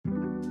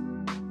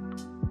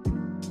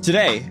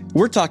Today,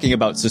 we're talking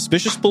about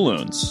suspicious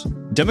balloons,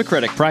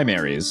 Democratic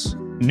primaries,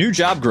 new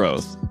job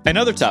growth, and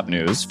other top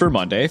news for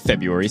Monday,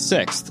 February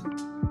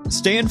 6th.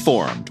 Stay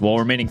informed while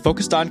remaining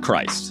focused on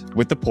Christ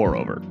with the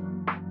pour-over.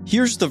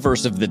 Here's the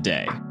verse of the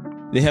day.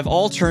 They have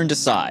all turned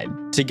aside.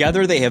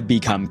 Together they have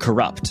become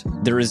corrupt.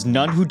 There is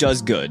none who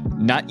does good,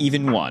 not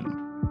even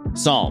one.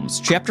 Psalms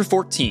chapter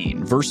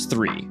 14, verse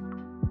 3.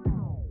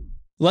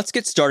 Let's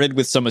get started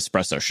with some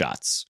espresso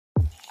shots.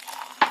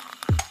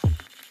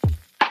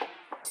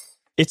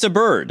 It's a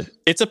bird.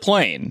 It's a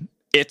plane.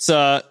 It's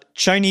a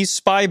Chinese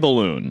spy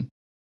balloon.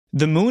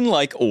 The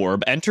moon-like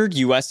orb entered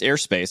U.S.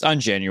 airspace on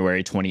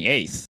January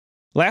 28th.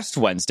 Last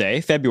Wednesday,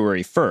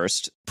 February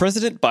 1st,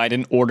 President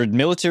Biden ordered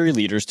military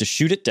leaders to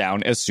shoot it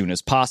down as soon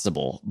as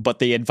possible, but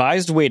they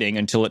advised waiting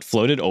until it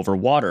floated over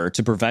water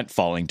to prevent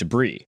falling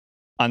debris.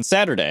 On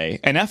Saturday,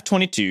 an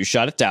F-22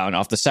 shot it down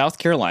off the South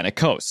Carolina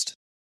coast.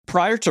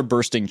 Prior to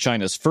bursting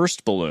China's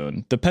first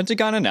balloon, the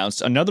Pentagon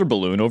announced another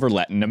balloon over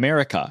Latin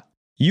America.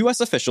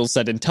 U.S. officials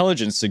said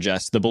intelligence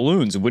suggests the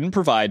balloons wouldn't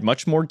provide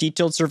much more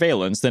detailed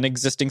surveillance than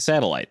existing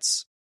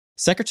satellites.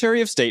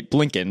 Secretary of State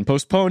Blinken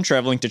postponed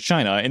traveling to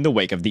China in the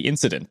wake of the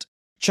incident.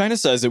 China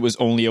says it was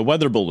only a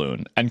weather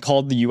balloon and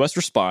called the U.S.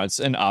 response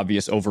an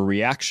obvious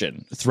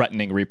overreaction,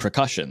 threatening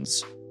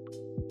repercussions.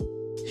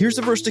 Here's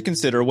a verse to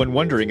consider when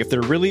wondering if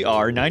there really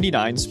are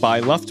 99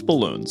 spy-luft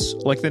balloons,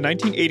 like the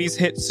 1980s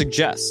hit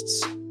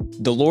suggests.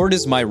 The Lord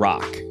is my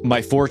rock,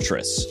 my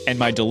fortress, and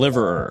my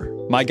deliverer,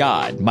 my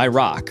God, my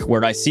rock,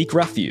 where I seek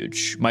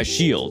refuge, my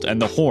shield and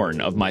the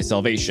horn of my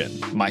salvation,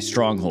 my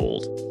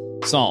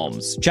stronghold.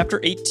 Psalms chapter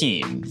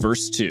 18,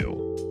 verse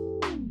 2.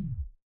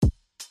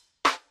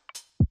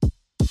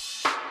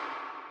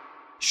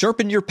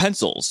 Sharpen your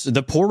pencils.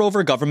 The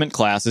pour-over government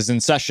class is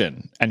in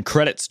session, and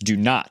credits do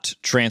not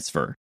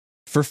transfer.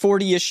 For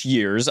 40-ish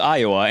years,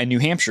 Iowa and New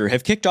Hampshire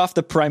have kicked off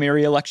the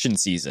primary election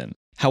season.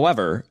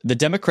 However, the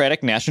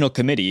Democratic National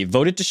Committee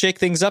voted to shake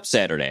things up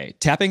Saturday,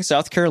 tapping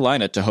South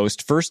Carolina to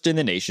host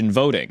first-in-the-nation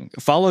voting,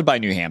 followed by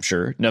New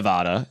Hampshire,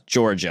 Nevada,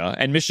 Georgia,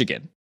 and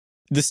Michigan.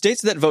 The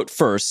states that vote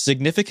first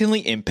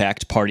significantly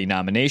impact party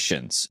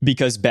nominations,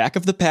 because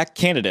back-of-the-pack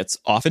candidates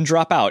often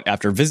drop out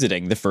after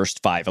visiting the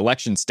first 5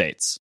 election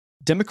states.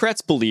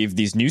 Democrats believe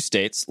these new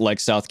states, like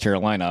South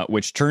Carolina,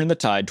 which turned the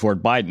tide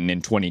toward Biden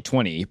in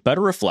 2020,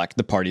 better reflect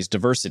the party's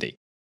diversity.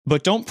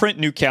 But don't print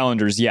new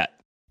calendars yet.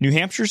 New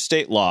Hampshire's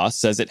state law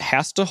says it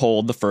has to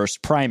hold the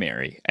first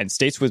primary, and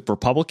states with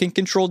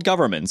Republican-controlled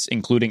governments,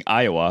 including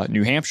Iowa,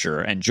 New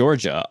Hampshire, and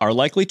Georgia, are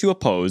likely to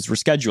oppose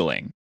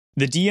rescheduling.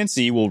 The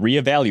DNC will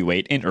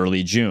reevaluate in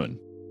early June.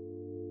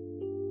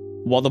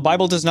 While the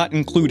Bible does not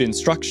include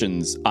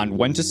instructions on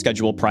when to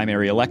schedule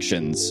primary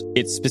elections,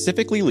 it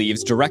specifically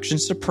leaves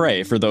directions to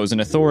pray for those in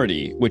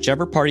authority,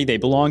 whichever party they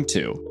belong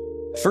to.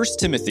 1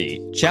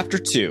 Timothy chapter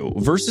 2,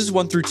 verses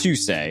 1 through 2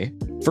 say,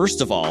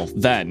 "First of all,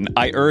 then,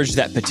 I urge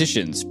that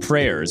petitions,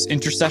 prayers,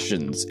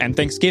 intercessions, and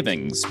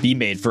thanksgivings be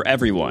made for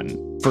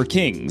everyone, for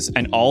kings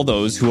and all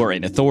those who are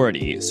in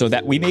authority, so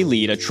that we may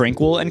lead a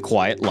tranquil and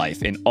quiet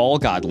life in all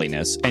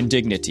godliness and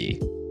dignity."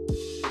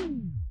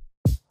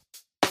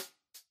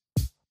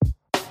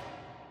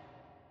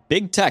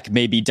 Big tech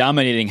may be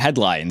dominating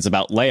headlines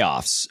about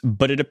layoffs,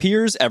 but it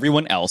appears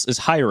everyone else is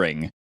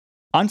hiring.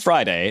 On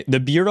Friday, the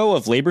Bureau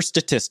of Labor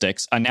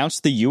Statistics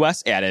announced the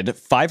U.S. added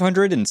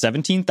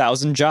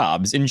 517,000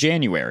 jobs in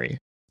January.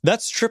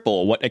 That's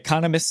triple what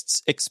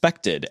economists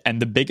expected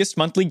and the biggest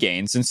monthly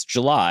gain since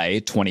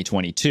July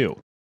 2022.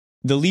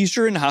 The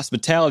leisure and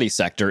hospitality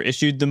sector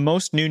issued the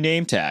most new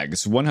name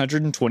tags,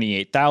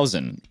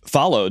 128,000,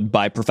 followed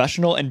by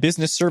professional and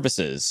business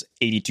services,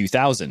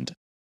 82,000.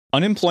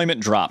 Unemployment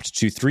dropped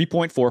to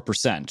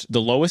 3.4%,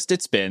 the lowest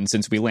it's been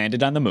since we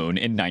landed on the moon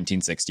in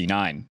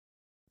 1969.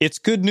 It's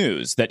good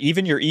news that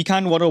even your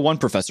Econ 101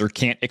 professor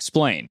can't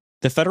explain.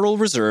 The Federal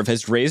Reserve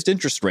has raised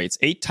interest rates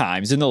 8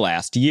 times in the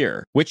last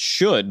year, which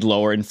should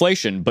lower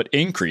inflation but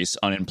increase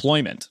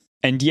unemployment.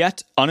 And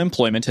yet,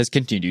 unemployment has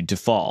continued to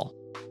fall.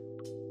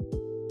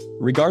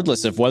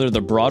 Regardless of whether the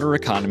broader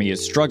economy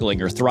is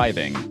struggling or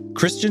thriving,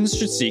 Christians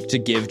should seek to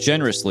give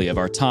generously of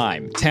our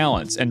time,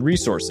 talents, and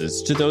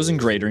resources to those in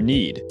greater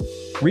need.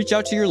 Reach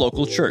out to your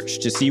local church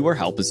to see where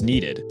help is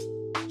needed.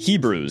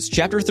 Hebrews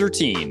chapter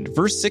 13,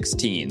 verse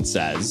 16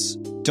 says,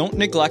 "Don't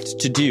neglect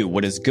to do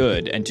what is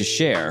good and to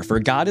share, for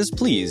God is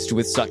pleased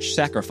with such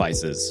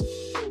sacrifices."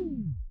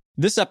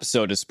 This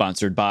episode is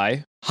sponsored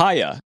by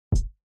Hiya.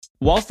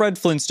 While Fred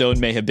Flintstone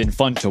may have been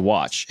fun to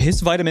watch,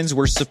 his vitamins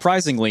were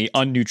surprisingly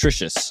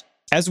unnutritious.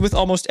 As with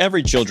almost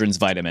every children's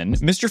vitamin,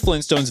 Mr.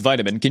 Flintstone's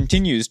vitamin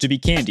continues to be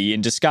candy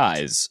in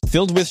disguise,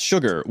 filled with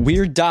sugar,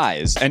 weird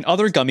dyes, and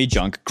other gummy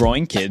junk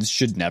growing kids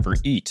should never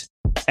eat.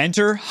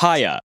 Enter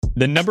Hiya,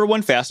 the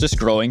 #1 fastest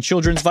growing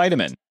children's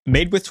vitamin,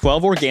 made with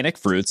 12 organic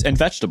fruits and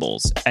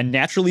vegetables, and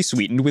naturally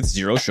sweetened with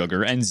 0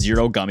 sugar and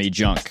 0 gummy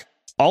junk.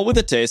 All with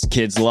a taste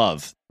kids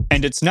love.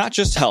 And it's not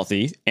just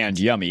healthy and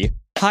yummy,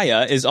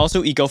 Hiya is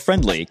also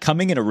eco-friendly,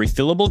 coming in a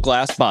refillable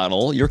glass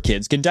bottle your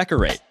kids can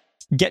decorate.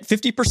 Get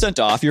 50%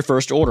 off your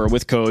first order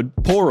with code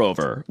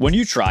POUROVER when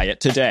you try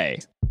it today.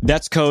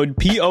 That's code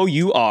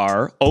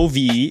POUROVER.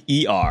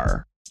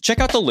 Check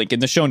out the link in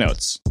the show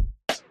notes.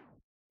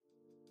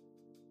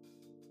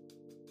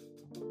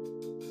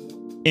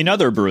 In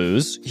other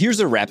brews, here's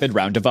a rapid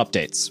round of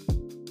updates.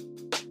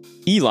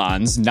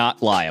 Elon's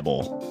not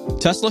liable.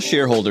 Tesla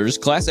shareholders'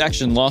 class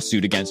action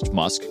lawsuit against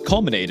Musk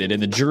culminated in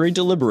the jury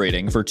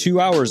deliberating for 2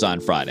 hours on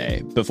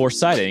Friday before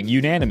siding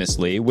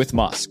unanimously with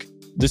Musk.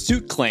 The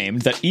suit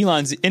claimed that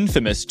Elon's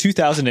infamous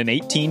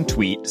 2018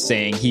 tweet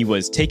saying he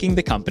was taking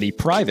the company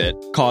private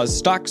caused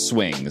stock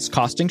swings,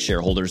 costing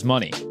shareholders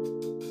money.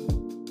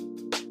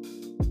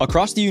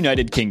 Across the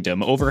United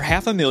Kingdom, over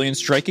 500,000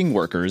 striking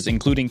workers,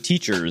 including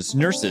teachers,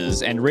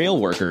 nurses, and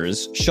rail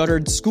workers,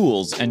 shuttered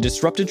schools and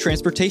disrupted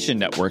transportation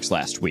networks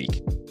last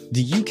week.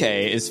 The UK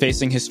is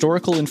facing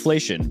historical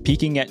inflation,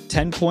 peaking at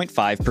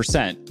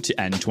 10.5% to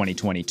end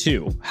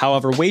 2022.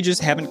 However, wages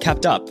haven't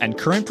kept up, and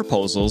current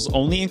proposals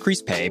only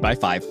increase pay by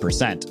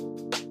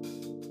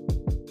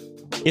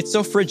 5%. It's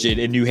so frigid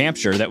in New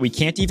Hampshire that we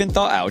can't even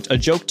thaw out a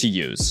joke to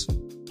use.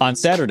 On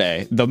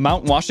Saturday, the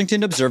Mount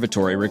Washington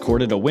Observatory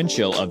recorded a wind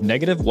chill of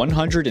negative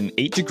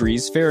 108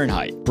 degrees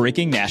Fahrenheit,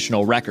 breaking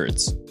national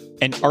records.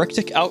 An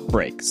Arctic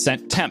outbreak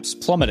sent temps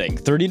plummeting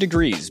 30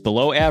 degrees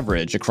below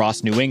average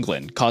across New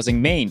England,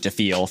 causing Maine to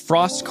feel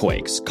frost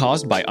quakes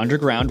caused by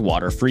underground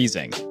water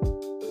freezing.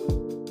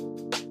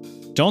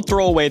 Don't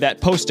throw away that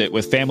Post-it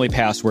with family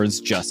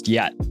passwords just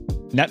yet.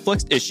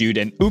 Netflix issued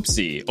an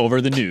oopsie over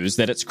the news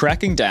that it's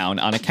cracking down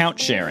on account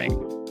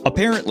sharing.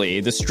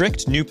 Apparently, the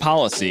strict new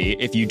policy,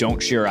 if you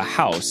don't share a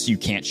house, you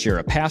can't share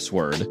a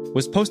password,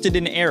 was posted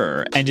in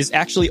error and is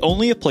actually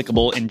only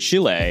applicable in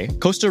Chile,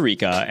 Costa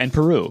Rica, and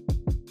Peru.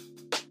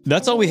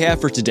 That's all we have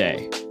for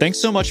today. Thanks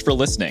so much for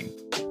listening.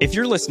 If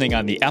you're listening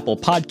on the Apple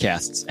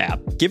Podcasts app,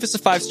 give us a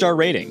 5-star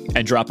rating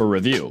and drop a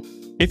review.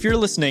 If you're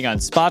listening on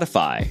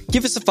Spotify,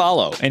 give us a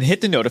follow and hit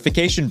the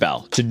notification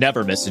bell to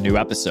never miss a new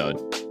episode.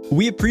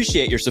 We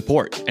appreciate your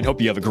support and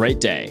hope you have a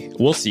great day.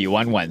 We'll see you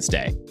on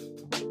Wednesday.